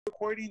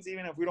recordings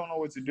even if we don't know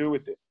what to do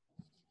with it.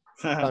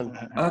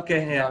 Done.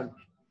 Okay, yeah. Done.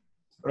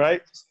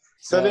 Right?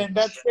 So Yeah. then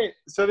that's it.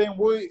 So then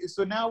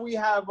now we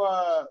have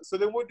so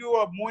then we'll do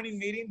a morning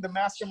meeting, the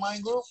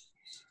mastermind group.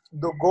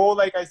 The goal,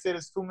 like I said,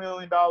 is $2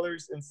 million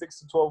in 6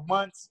 to 12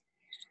 months.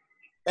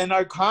 And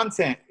our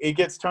content, it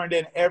gets turned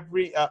in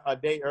every a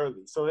day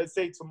early. So let's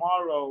say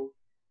tomorrow.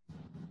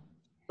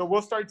 So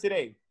we'll start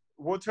today.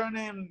 We'll turn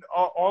in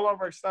all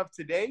of our stuff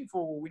today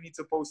for what we need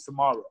to post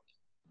tomorrow.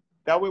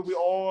 That way we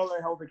all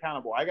are held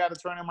accountable. I got to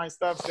turn in my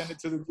stuff, send it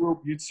to the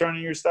group. You turn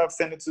in your stuff,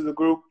 send it to the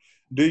group,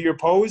 do your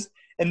post.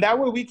 And that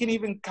way we can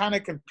even kind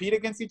of compete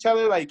against each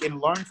other, like,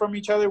 and learn from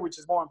each other, which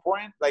is more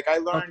important. Like, I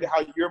learned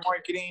how you're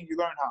marketing. You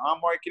learn how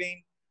I'm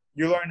marketing.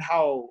 You learn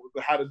how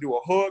to do a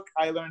hook.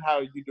 I learned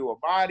how you do a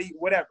body,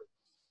 whatever.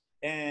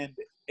 And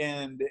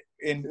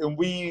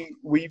we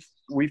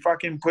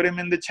fucking put him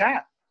in the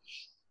chat.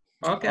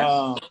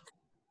 Okay.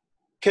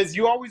 Because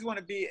you always want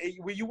to be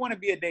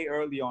a day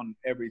early on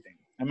everything.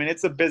 I mean,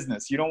 it's a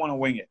business. You don't want to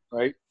wing it,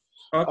 right?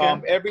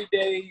 Okay. Every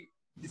day.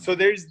 So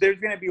there's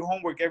going to be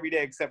homework every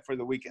day except for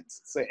the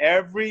weekends. So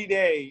every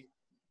day,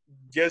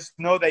 just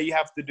know that you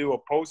have to do a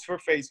post for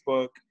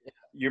Facebook,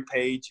 your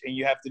page, and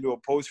you have to do a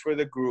post for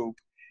the group,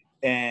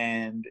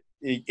 and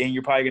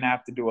you're probably going to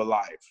have to do a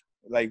live.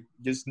 Like,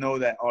 just know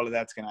that all of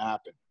that's going to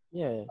happen.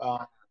 Yeah.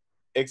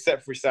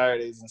 Except for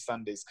Saturdays and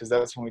Sundays, because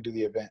that's when we do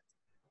the event.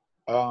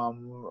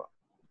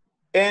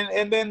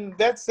 And then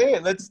that's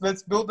it.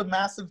 Let's build a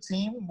massive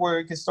team where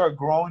it can start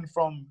growing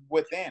from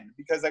within.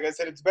 Because, like I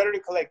said, it's better to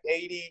collect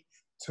 $80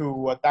 to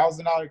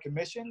 $1,000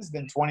 commissions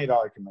than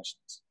 $20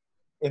 commissions,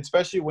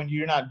 especially when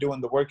you're not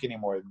doing the work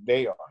anymore.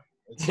 They are.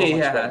 It's so much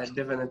Yeah, better.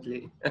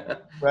 Definitely.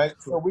 Right.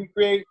 So we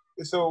create.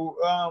 So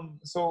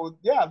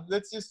yeah.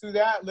 Let's just do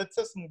that. Let's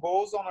set some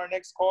goals on our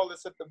next call.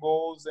 Let's set the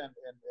goals and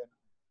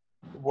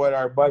what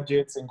our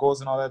budgets and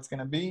goals and all that's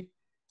gonna be.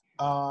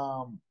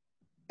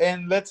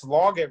 And let's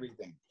log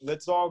everything.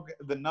 Let's log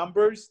the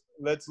numbers.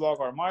 Let's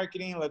log our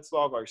marketing. Let's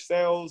log our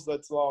sales.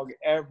 Let's log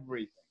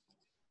everything.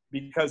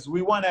 Because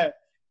we want to,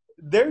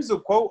 there's a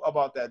quote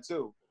about that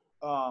too.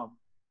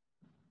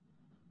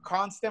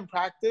 Constant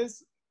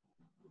practice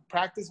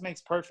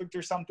makes perfect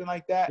or something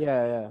like that.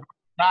 Yeah.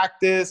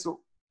 Practice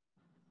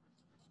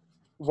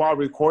while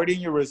recording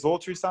your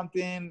results or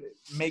something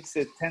makes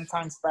it 10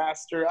 times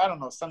faster. I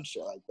don't know, some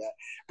shit like that.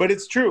 But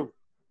it's true.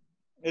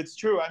 It's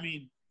true. I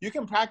mean, you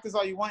can practice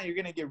all you want. You're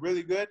going to get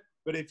really good.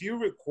 But if you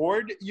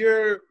record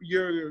your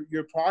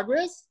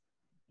progress,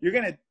 you're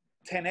going to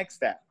 10x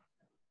that.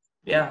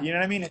 Yeah. You know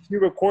what I mean? If you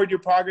record your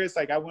progress,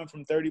 like I went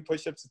from 30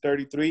 push-ups to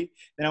 33,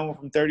 then I went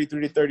from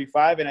 33 to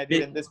 35, and I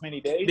did it in this many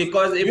days.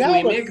 Because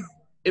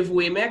if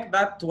we make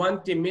that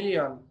 20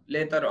 million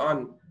later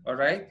on, all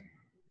right,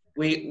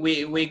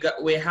 we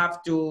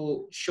have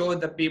to show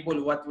the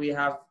people what we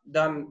have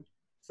done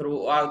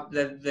throughout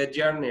the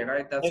journey,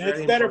 right? That's and very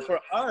it's better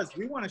important. for us.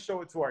 We want to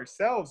show it to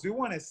ourselves. We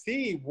want to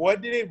see,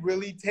 what did it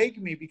really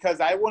take me? Because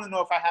I want to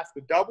know if I have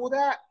to double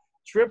that,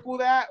 triple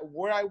that,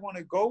 where I want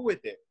to go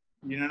with it.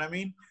 You know what I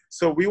mean?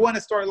 So we want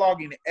to start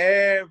logging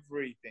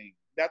everything.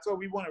 That's what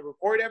we want to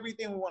record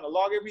everything. We want to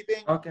log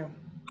everything. Okay.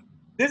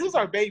 This is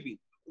our baby.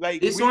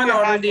 Like This one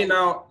already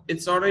now,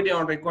 it's already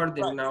on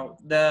recording now.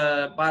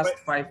 The past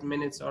 5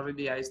 minutes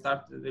already I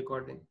started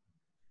recording.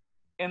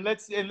 And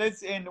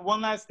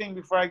one last thing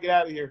before I get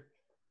out of here.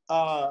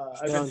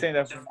 I've been saying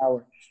that for an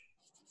hour.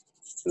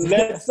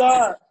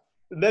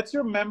 Let's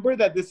remember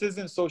that this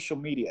isn't social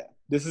media.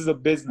 This is a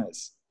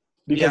business.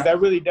 Because that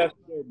really does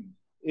scare me.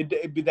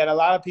 That a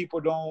lot of people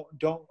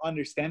don't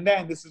understand that,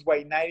 and this is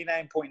why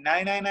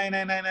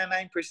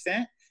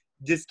 99.99999%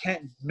 just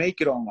can't make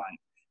it online.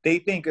 They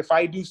think if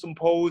I do some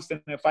posts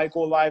and if I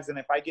go lives and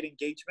if I get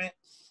engagement,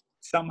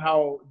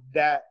 somehow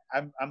that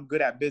I'm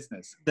good at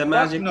business. The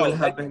magic will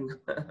happen.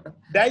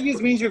 That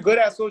just means you're good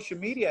at social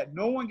media.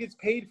 No one gets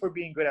paid for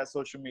being good at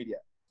social media.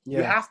 Yeah.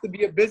 You have to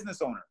be a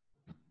business owner.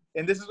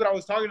 And this is what I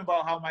was talking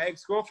about, how my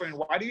ex-girlfriend,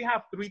 why do you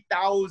have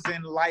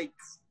 3,000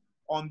 likes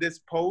on this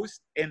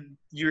post and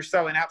you're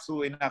selling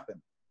absolutely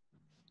nothing?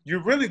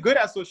 You're really good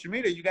at social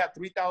media. You got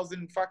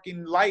 3,000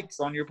 fucking likes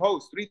on your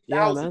post,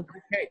 3,000,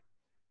 okay,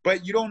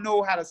 but you don't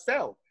know how to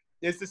sell.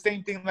 It's the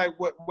same thing like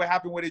what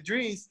happened with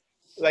Idris.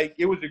 Like,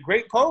 it was a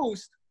great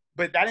post,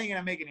 but that ain't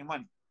gonna make any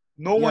money.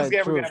 No one's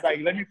ever gonna buy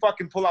you. Let me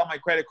fucking pull out my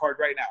credit card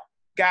right now.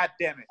 God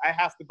damn it, I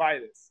have to buy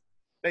this.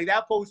 Like,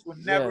 that post would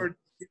never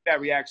get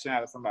that reaction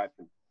out of somebody.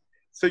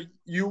 So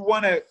you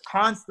want to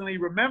constantly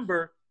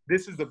remember,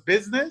 this is a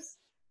business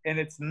and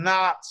it's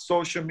not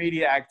social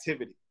media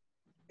activity.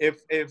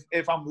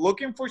 If I'm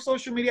looking for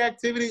social media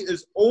activity,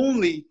 it's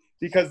only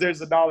because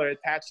there's $1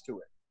 attached to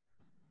it.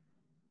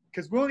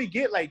 Because we only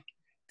get like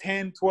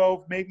 10,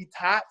 12, maybe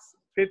tops,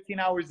 15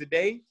 hours a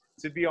day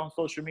to be on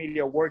social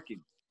media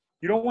working.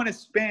 You don't want to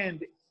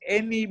spend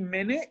any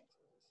minute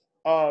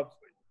of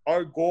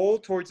our goal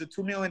towards the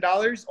 $2 million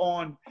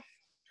on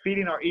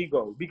feeding our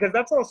ego, because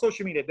that's all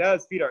social media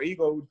does, feed our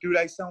ego. Did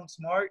I sound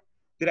smart?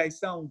 Did I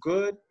sound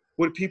good?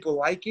 Would people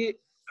like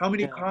it? How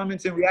many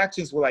comments and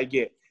reactions will I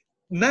get?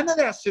 None of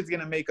that shit's going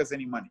to make us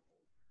any money.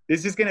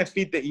 This is gonna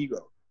feed the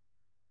ego.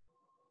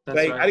 That's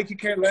like right. I could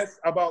care less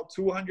about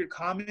 200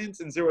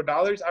 comments and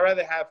 $0. I'd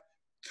rather have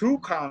 2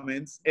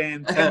 comments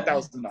and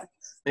 $10,000.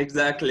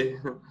 Exactly.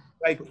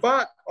 Like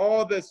fuck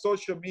all the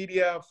social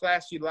media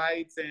flashy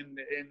lights and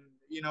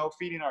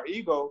feeding our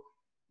ego.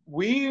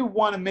 We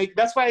want to make.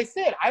 That's why I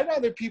said I'd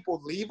rather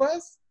people leave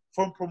us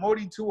from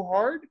promoting too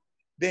hard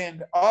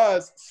than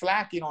us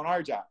slacking on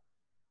our job.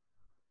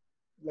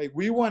 Like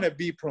we want to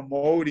be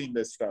promoting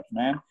this stuff,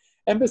 man.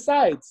 And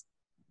besides,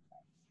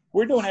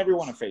 we're doing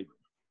everyone a favor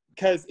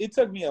because it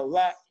took me a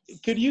lot.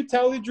 Could you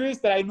tell Idris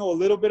that I know a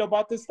little bit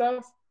about this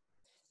stuff?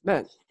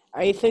 Man,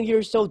 I think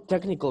you're so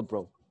technical,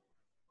 bro.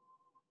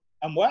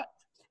 I'm what?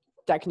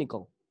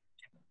 Technical.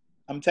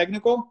 I'm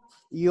technical?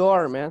 You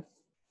are, man.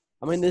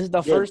 I mean, this is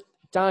the first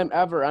time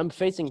ever I'm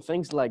facing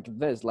things like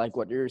this, like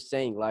what you're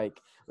saying.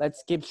 Like,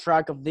 let's keep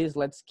track of this.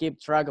 Let's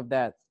keep track of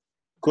that.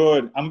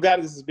 Good. I'm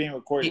glad this is being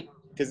recorded.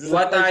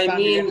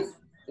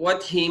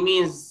 What he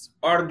means,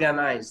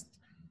 organized.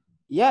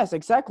 Yes,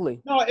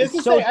 exactly. No, it's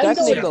the so same.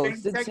 technical.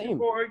 It's the same.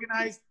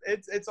 Organized.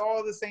 It's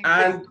all the same.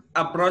 And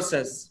a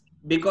process,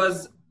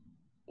 because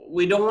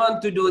we don't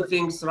want to do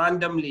things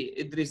randomly,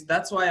 Idris.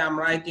 That's why I'm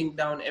writing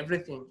down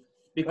everything,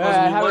 because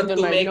we want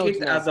to make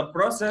it as a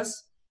process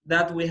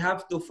that we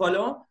have to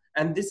follow.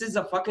 And this is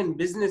a fucking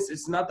business.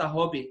 It's not a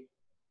hobby.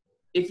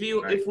 If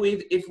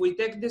we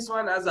take this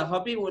one as a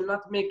hobby, we'll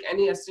not make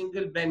a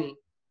single penny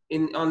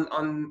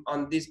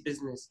on this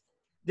business.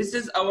 This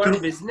is our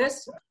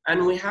business,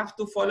 and we have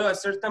to follow a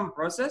certain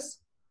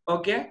process.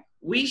 Okay,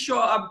 we show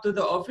up to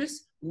the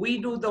office, we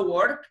do the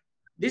work.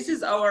 This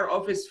is our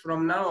office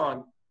from now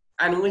on,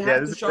 and we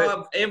have to show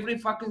up every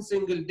fucking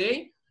single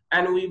day,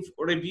 and we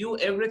review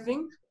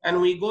everything, and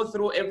we go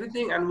through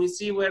everything, and we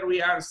see where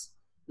we are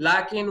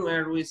lacking,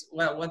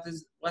 what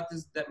is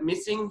the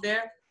missing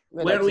there,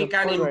 where we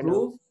can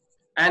improve,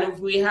 and if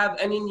we have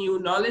any new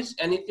knowledge,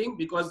 anything,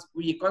 because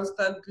we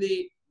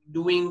constantly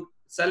doing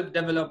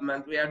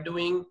self-development, we are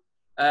doing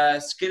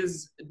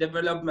skills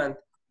development,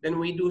 then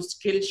we do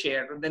skill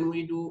share, then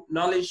we do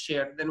knowledge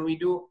share, then we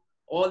do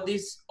all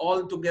this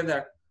all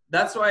together.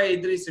 That's why,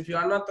 Idris, if you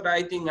are not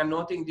writing and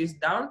noting this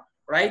down,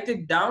 write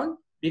it down,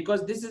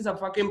 because this is a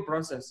fucking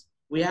process.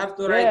 We have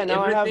to write everything.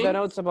 I have the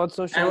notes about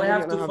social and media,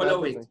 we have to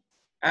follow it.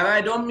 And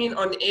I don't mean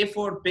on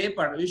A4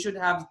 paper. You should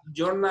have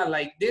journal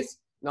like this.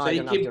 So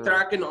you keep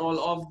tracking all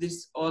of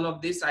this.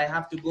 I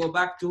have to go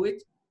back to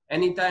it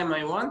anytime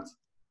I want.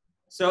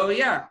 So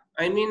yeah,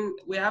 I mean,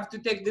 we have to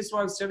take this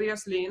one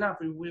seriously enough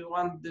if we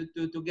want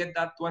to get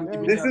that 20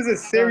 million. This is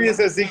as serious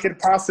as it could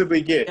possibly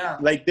get. Yeah.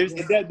 Like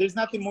there's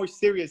nothing more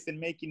serious than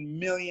making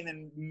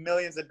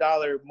millions of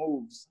dollar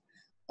moves.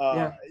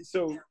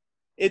 So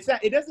it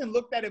doesn't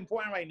look that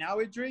important right now,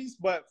 Idris,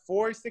 but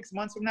 4 or 6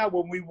 months from now,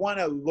 when we want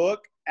to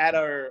look at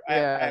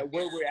at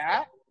where we're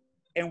at,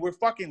 and we're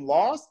fucking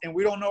lost, and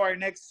we don't know our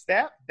next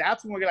step,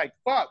 that's when we're like,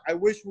 fuck, I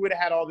wish we would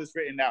have had all this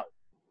written out.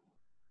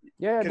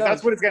 Yeah, because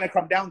that's what it's gonna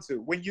come down to.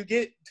 When you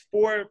get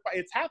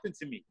it's happened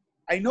to me.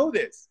 I know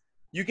this.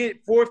 You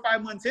get 4 or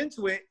 5 months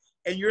into it,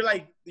 and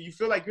you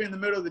feel like you're in the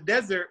middle of the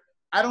desert.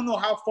 I don't know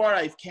how far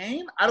I've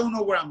came. I don't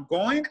know where I'm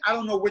going. I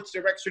don't know which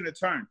direction to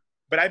turn.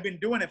 But I've been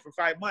doing it for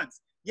 5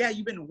 months. Yeah,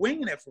 you've been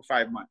winging it for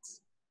 5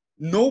 months.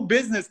 No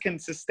business can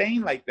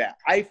sustain like that.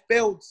 I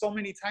failed so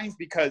many times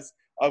because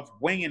of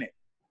winging it.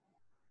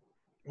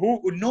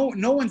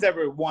 No one's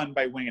ever won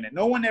by winging it.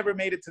 No one ever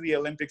made it to the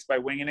Olympics by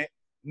winging it.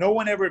 No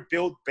one ever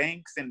built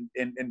banks and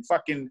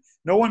fucking,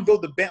 no one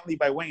built a Bentley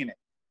by winging it.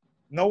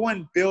 No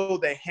one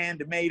built a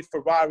handmade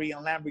Ferrari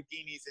and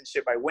Lamborghinis and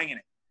shit by winging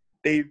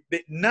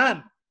it.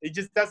 None. It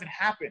just doesn't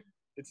happen.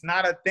 It's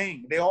not a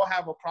thing. They all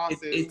have a process.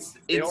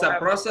 It's a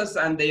process,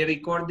 and they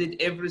recorded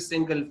every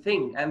single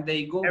thing, and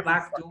they go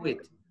back to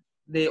it.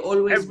 They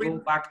always go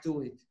back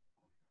to it.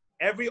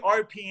 Every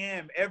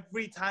RPM,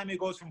 every time it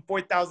goes from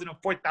 4,000 to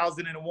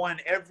 4,001,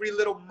 every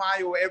little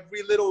mile,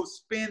 every little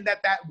spin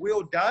that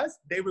wheel does,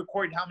 they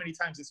record how many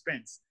times it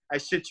spins. I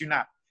shit you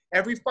not.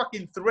 Every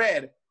fucking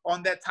thread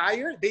on that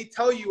tire, they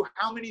tell you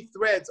how many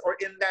threads are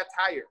in that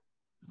tire.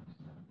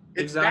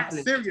 It's that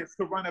serious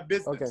to run a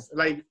business. Okay.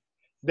 Like,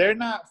 they're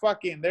not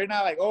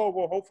like, oh,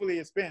 well, hopefully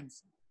it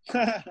spins.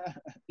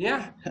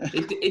 Yeah,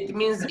 it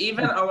means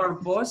even our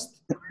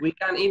post, we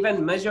can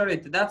even measure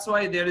it. That's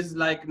why there is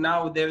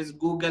now there is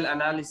Google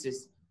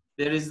analysis.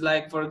 There is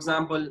for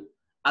example,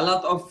 a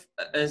lot of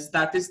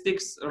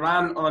statistics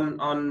run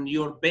on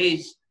your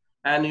page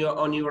and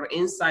on your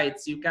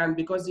insights.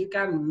 Because you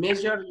can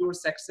measure your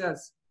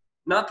success,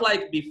 not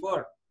like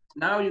before.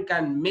 Now you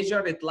can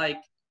measure it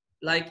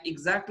like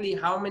exactly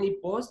how many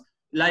posts,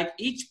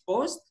 each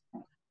post.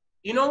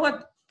 You know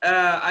what?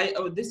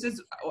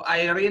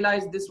 I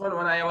realized this one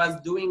when I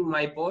was doing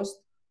my post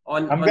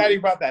on. I'm glad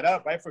you brought that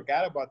up. I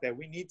forgot about that.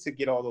 We need to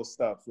get all those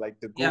stuff, like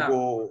the Google. Yeah,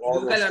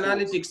 Google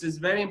Analytics is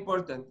very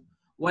important.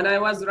 When I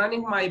was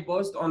running my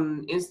post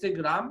on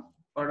Instagram,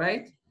 all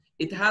right,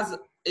 it has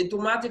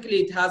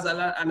automatically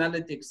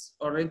analytics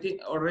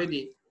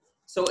already.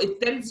 So it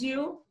tells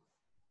you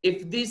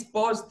if this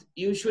post,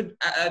 you should,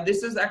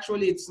 this is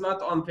actually, it's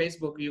not on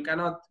Facebook. You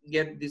cannot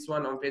get this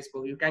one on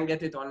Facebook. You can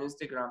get it on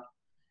Instagram.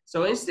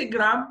 So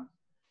Instagram,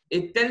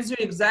 it tells you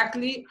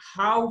exactly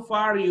how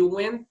far you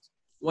went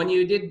when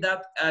you did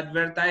that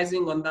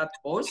advertising on that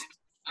post,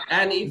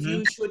 and if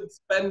you should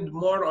spend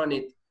more on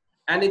it.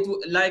 And it,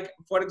 like,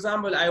 for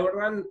example, I will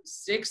run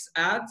 6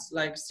 ads,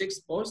 like 6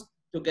 posts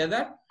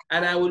together,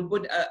 and I will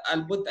put,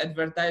 I'll put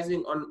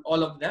advertising on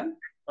all of them,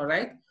 all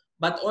right?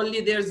 But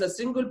only there's a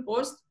single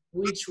post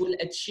which will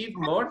achieve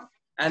more,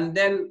 and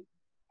then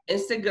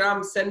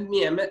Instagram send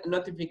me a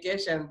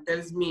notification,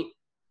 tells me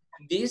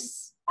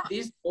this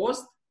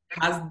post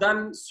has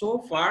done so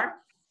far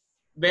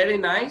very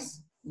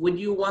nice. Would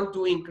you want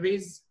to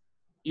increase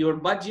your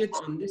budget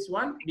on this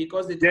one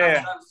because it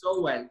has done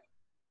so well?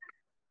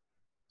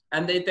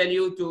 And they tell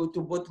you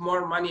to put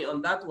more money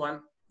on that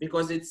one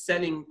because it's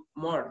selling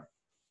more.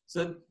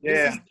 So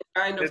this is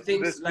the kind of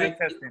things like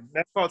testing.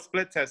 That's called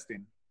split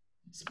testing.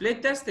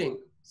 Split testing.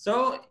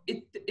 So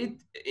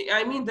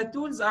I mean, the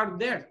tools are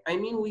there. I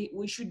mean,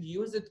 we should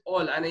use it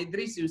all. And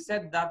Idris, you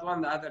said that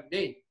one the other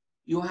day.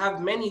 You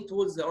have many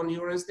tools on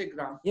your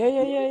Instagram. Yeah.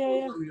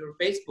 On your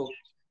Facebook.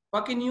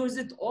 Fucking use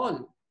it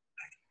all.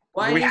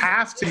 Why we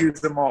have to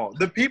use them all.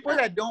 The people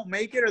that don't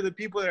make it are the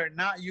people that are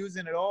not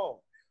using it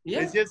all.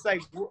 Yeah. It's just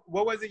like,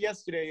 what was it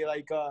yesterday?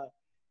 Like,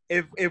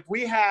 if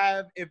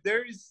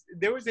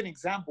there was an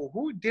example.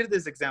 Who did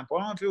this example? I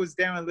don't know if it was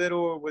Darren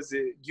Little or was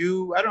it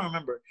you? I don't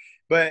remember.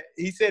 But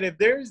he said if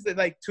there's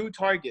like 2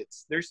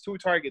 targets, there's 2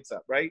 targets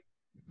up, right?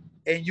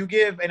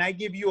 And I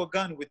give you a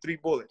gun with 3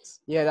 bullets.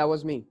 Yeah, that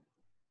was me.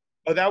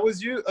 Oh, that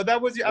was you? Oh, that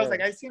was you? Yeah. I was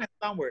like, I seen it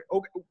somewhere.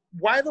 Okay,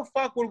 why the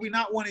fuck would we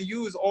not want to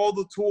use all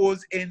the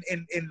tools and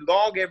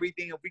log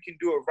everything if we can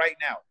do it right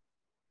now?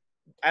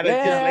 Out of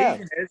just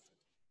laziness.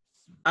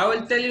 I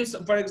will tell you,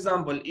 for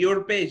example,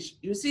 your page.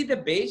 You see the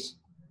page?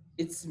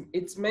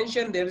 It's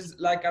mentioned there's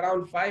like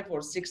around 5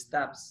 or 6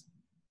 tabs.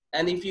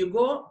 And if you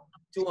go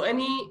to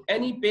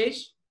any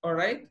page, all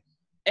right,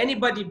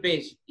 anybody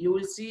page, you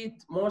will see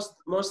it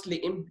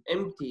mostly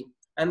empty.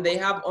 And they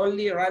have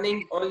only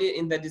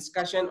in the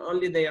discussion,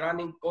 only they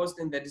running post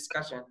in the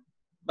discussion.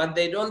 But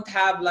they don't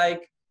have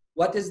like,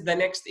 what is the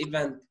next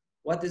event?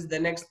 What is the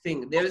next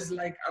thing? There is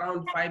like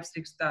around 5,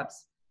 6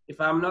 tabs. If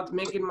I'm not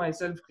making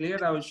myself clear,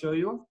 I will show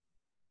you.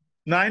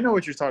 No, I know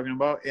what you're talking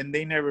about, and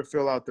they never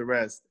fill out the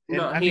rest. And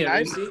no,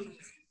 you see?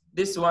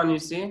 This one you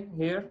see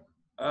here?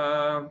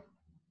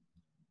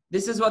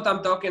 This is what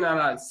I'm talking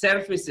about.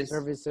 Services.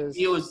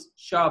 Views,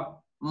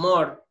 shop,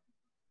 more.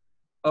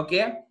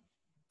 Okay?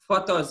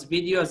 Photos,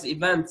 videos,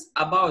 events,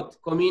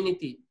 about,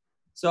 community.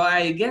 So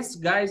I guess,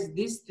 guys,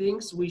 these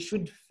things, we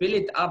should fill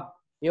it up.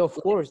 Yeah, of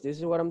course. This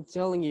is what I'm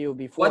telling you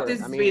before. What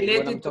is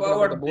related to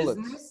our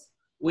business,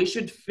 we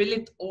should fill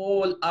it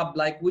all up.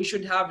 Like, we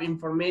should have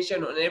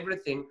information on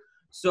everything.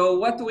 So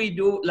what we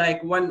do,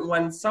 like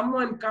when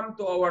someone come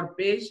to our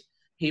page,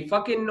 he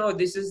fucking know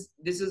this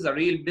is a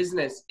real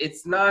business.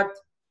 It's not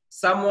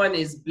someone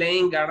is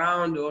playing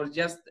around or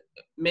just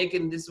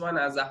making this one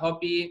as a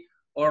hobby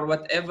or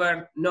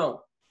whatever.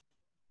 No.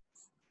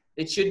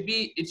 It should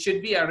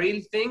be a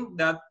real thing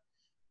that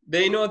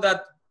they know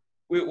that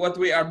what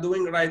we are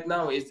doing right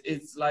now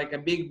it's like a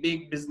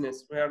big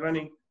business. We are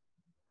running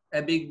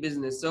a big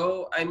business.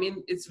 So I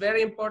mean, it's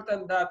very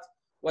important that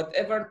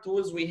whatever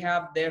tools we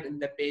have there in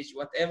the page,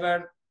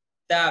 whatever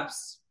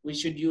tabs, we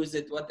should use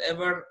it,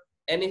 whatever,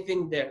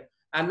 anything there.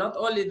 And not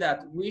only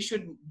that, we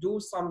should do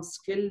some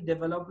skill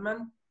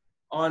development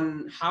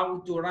on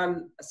how to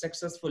run a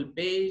successful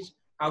page,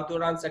 how to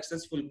run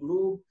successful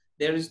group.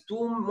 There is 2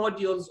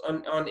 modules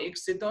on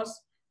Exitos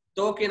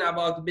talking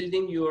about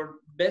building your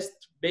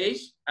best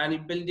page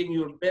and building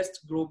your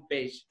best group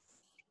page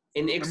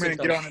in Exitos. I'm going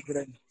to get on it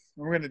today.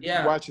 I'm going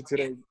to watch it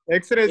today.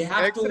 Exodus. We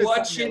have to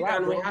watch it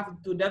and we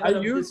have to develop. I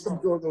use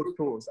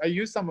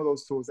some of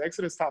those tools.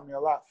 Exodus taught me a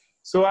lot.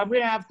 So I'm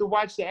going to have to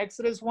watch the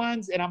Exodus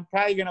ones, and I'm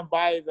probably going to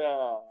buy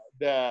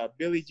the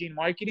Billie Jean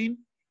marketing.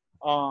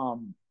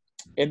 And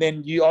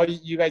then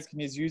you guys can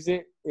just use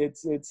it.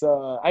 It's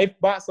I've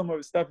bought some of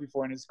his stuff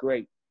before, and it's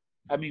great.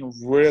 I mean,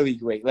 really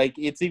great. Like,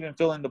 it's even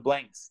fill in the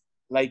blanks.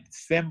 Like,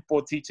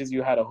 simple teaches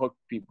you how to hook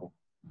people.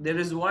 There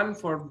is one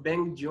for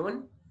Beng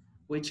Joon,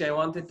 which I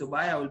wanted to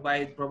buy. I will buy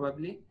it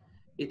probably.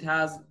 It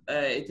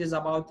is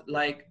about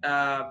like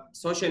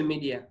social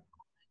media.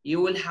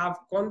 You will have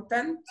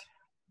content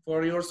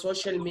for your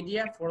social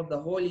media for the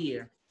whole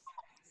year.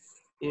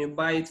 You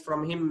buy it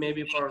from him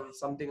maybe for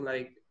something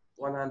like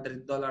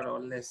 $100 or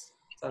less,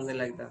 something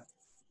like that.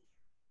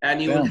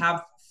 And you will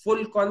have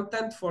full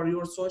content for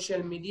your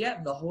social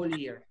media the whole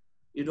year.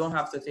 You don't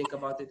have to think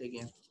about it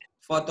again.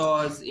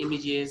 Photos,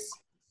 images,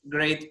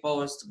 great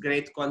posts,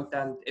 great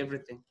content,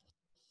 everything.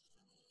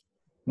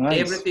 Nice.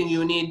 Everything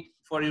you need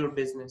for your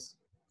business.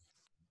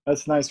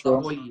 That's nice,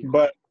 bro.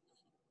 But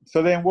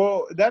so then,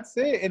 that's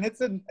it. And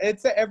it's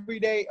an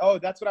everyday. Oh,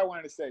 that's what I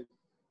wanted to say.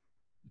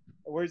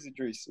 Where's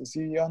Idris? Is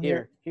he on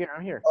here? Here,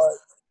 I'm here.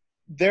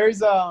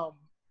 There's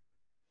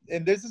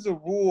and this is a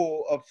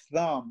rule of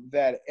thumb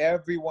that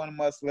everyone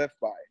must live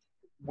by.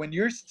 when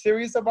you're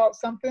serious about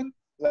something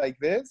like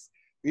this,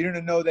 you need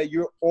to know that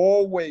you're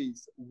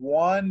always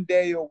one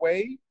day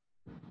away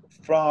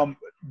from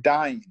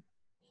dying.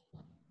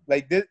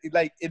 Like this,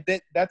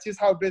 that's just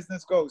how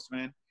business goes,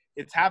 man.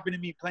 It's happened to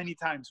me plenty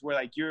times where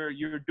like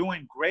you're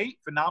doing great,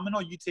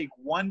 phenomenal. You take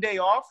one day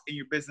off and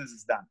your business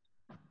is done,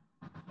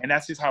 and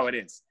that's just how it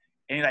is.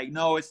 And you're like,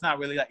 no, it's not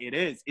really like it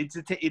is.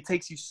 It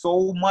takes you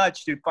so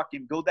much to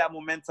fucking build that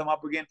momentum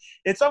up again.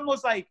 It's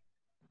almost like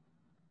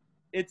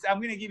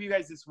I'm gonna give you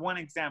guys this one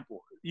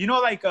example. You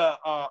know, like a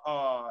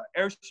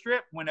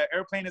airstrip when an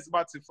airplane is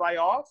about to fly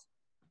off.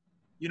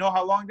 You know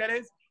how long that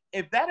is?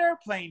 If that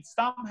airplane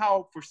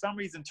somehow, for some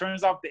reason,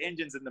 turns off the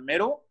engines in the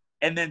middle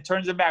and then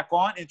turns them back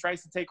on and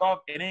tries to take off,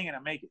 it ain't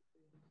gonna make it.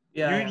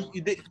 Yeah.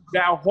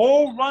 That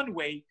whole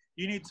runway,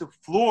 you need to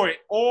floor it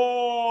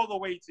all the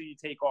way till you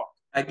take off.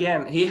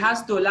 Again, he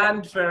has to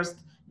land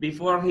first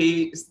before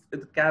he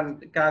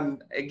can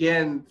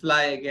again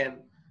fly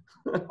again.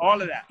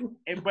 All of that.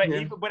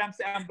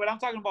 But I'm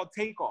talking about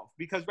takeoff,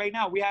 because right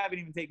now we haven't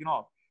even taken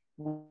off.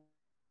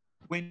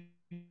 When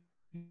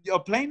a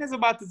plane is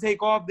about to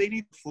take off, they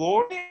need to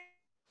floor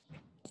it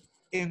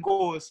and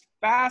go as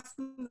fast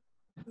as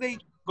they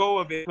go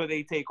of it until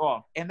they take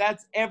off. And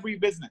that's every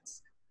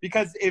business.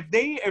 Because if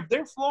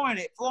they're flooring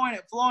it,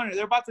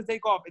 they're about to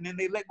take off, and then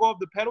they let go of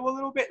the pedal a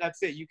little bit,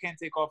 that's it. You can't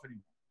take off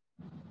anymore.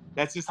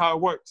 That's just how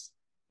it works.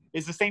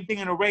 It's the same thing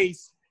in a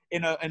race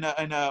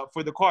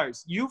for the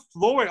cars. You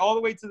floor it all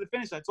the way to the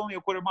finish. That's only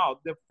a quarter mile.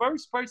 The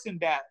first person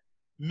that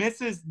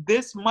misses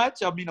this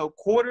much, I mean a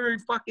quarter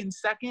fucking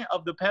second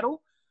of the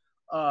pedal,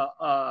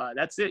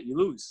 that's it. You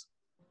lose.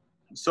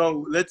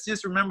 So let's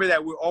just remember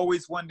that we're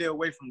always one day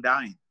away from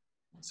dying.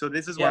 So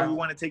this is why we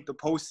want to take the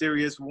post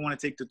serious. We want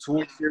to take the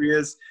tour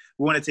serious.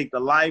 We want to take the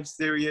live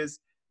serious,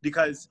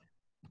 because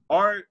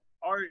our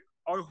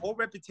whole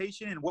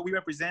reputation and what we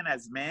represent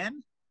as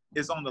man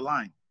is on the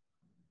line.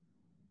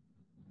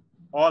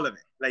 All of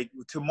it. Like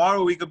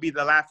tomorrow we could be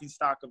the laughing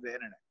stock of the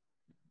internet.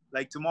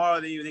 Like tomorrow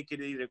they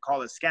could either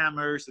call us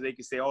scammers, so they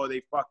could say, oh,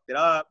 they fucked it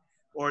up,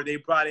 or they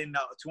brought in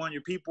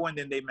 200 people and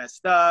then they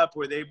messed up,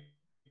 or they've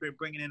been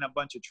bringing in a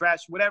bunch of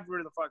trash,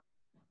 whatever the fuck.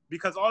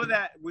 Because all of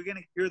that, we're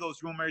gonna hear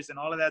those rumors, and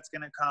all of that's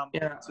gonna come.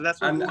 Yeah. So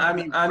that's what we want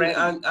to be ready.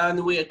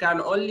 And we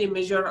can only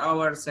measure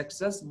our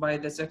success by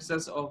the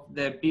success of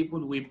the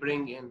people we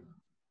bring in.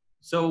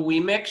 So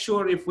we make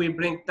sure if we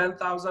bring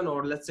 10,000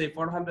 or let's say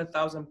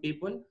 400,000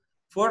 people,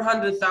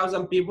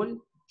 400,000 people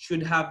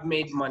should have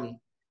made money.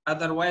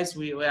 Otherwise,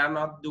 we are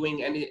not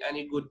doing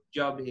any good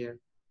job here.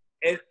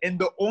 And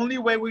the only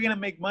way we're gonna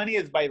make money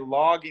is by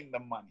logging the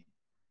money.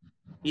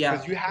 Yeah.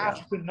 Because you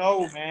have to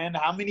know, man,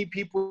 how many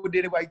people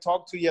did I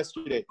talk to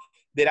yesterday?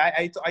 Did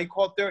I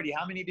called 30?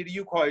 How many did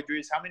you call,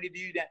 Idris? How many did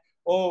you?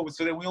 Oh,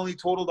 so then we only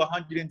totaled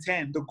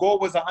 110. The goal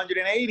was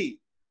 180.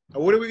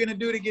 What are we gonna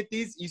do to get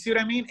these? You see what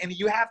I mean? And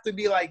you have to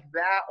be like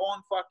that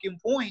on fucking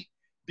point,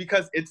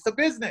 because it's the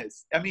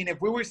business. I mean,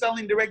 if we were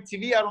selling direct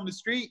TV out on the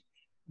street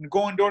and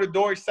going door to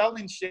door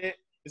selling shit,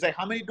 it's like,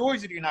 how many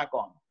doors did you knock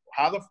on?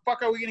 How the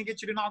fuck are we gonna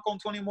get you to knock on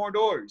 20 more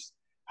doors?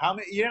 How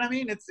many? You know what I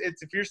mean? It's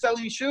if you're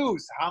selling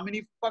shoes, how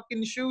many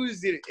fucking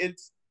shoes?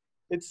 It's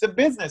a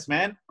business,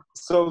 man.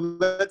 So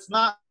let's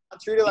not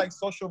treat it like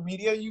social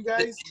media, you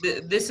guys.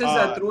 This is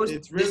a true.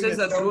 This is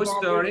a true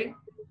story.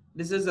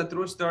 This is a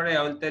true story.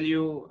 I will tell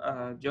you,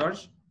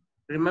 George.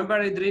 Remember,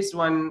 Idris,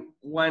 when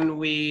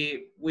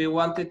we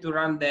wanted to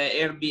run the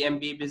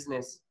Airbnb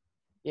business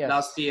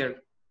last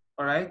year,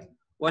 all right?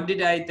 What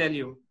did I tell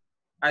you?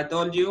 I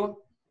told you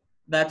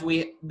that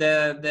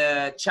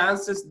the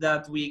chances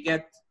that we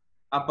get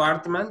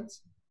apartment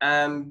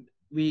and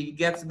we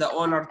get the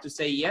owner to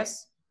say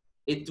yes,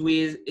 it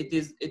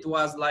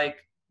was like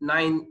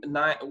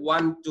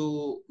 1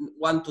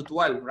 to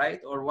 12,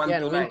 right? Or 1 to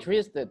 9. Yeah, we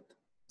increased it.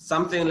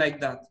 Something like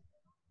that.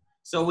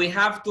 So we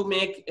have to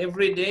make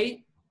every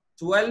day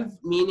 12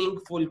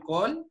 meaningful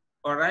call,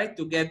 all right,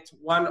 to get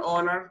one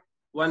owner,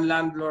 one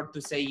landlord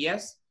to say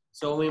yes.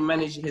 So we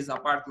manage his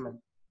apartment.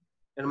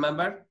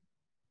 Remember?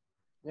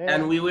 Yeah.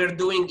 And we were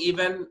doing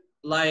even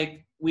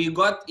like, we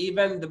got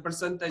even the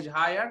percentage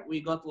higher.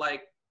 We got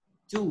like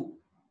 2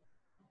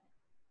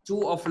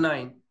 of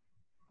 9.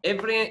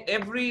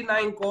 Every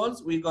 9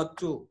 calls, we got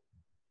 2.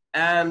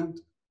 And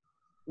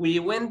we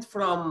went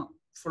from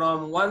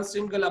one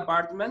single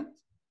apartment,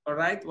 all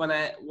right?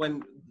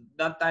 When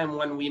that time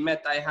when we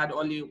met,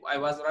 I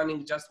was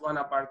running just 1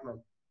 apartment.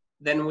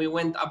 Then we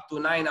went up to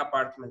 9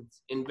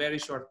 apartments in very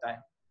short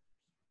time.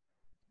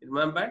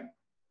 Remember?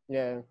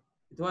 Yeah.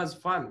 It was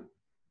fun.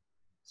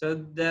 So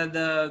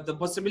the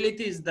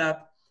possibility is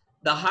that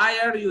the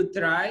higher you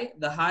try,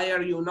 the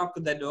higher you knock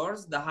the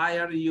doors, the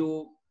higher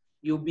you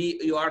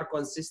are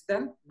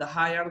consistent, the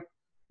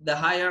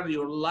higher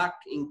your luck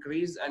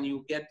increase and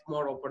you get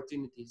more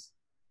opportunities.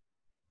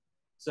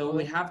 So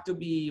we have to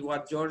be,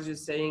 what George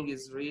is saying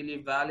is really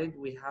valid.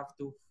 We have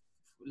to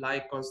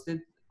like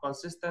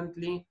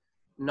consistently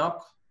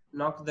knock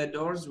the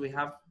doors. We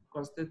have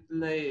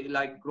constantly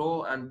like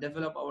grow and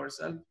develop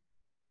ourselves,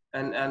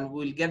 and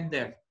we'll get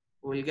there.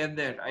 We'll get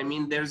there. I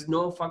mean, there's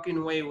no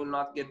fucking way we'll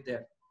not get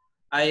there.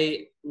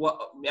 I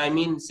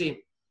mean,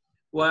 see,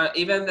 well,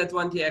 even the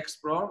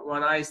 20X Pro,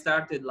 when I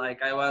started,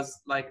 like I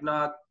was like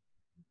not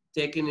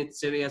taking it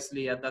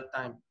seriously at that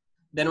time.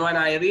 Then when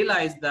I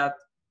realized that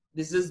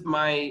this is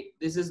my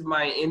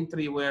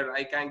entry where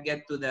I can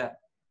get to the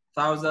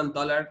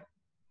 $1,000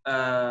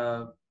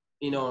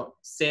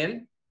 sale,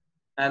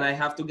 and I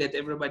have to get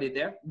everybody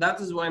there. That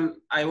is when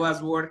I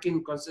was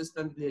working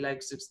consistently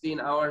like 16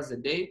 hours a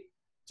day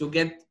to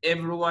get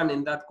everyone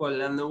in that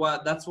call. And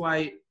that's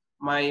why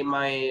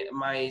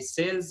my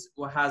sales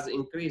has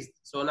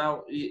increased. So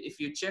now if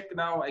you check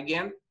now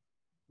again,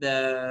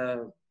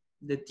 the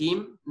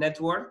team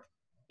network,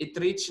 it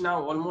reached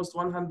now almost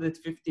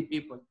 150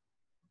 people.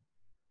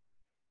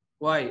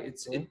 Why?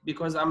 It's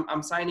because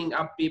I'm signing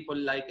up people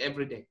like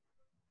every day.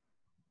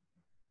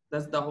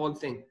 That's the whole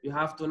thing. You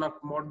have to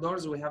knock more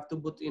doors. We have to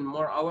put in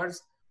more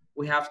hours.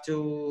 We have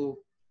to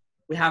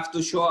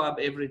show up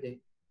every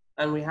day,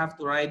 and we have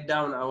to write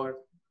down our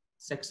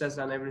success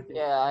and everything.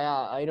 Yeah,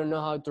 I don't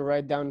know how to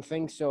write down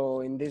things,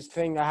 so in this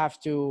thing I have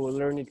to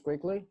learn it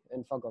quickly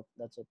and fuck up.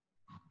 That's it.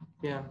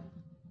 Yeah.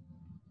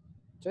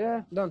 So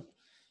yeah, done.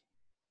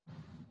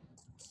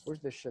 Where's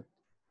the shit?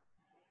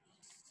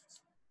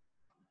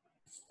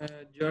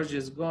 George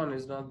is gone.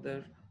 He's not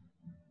there.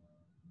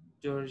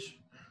 George.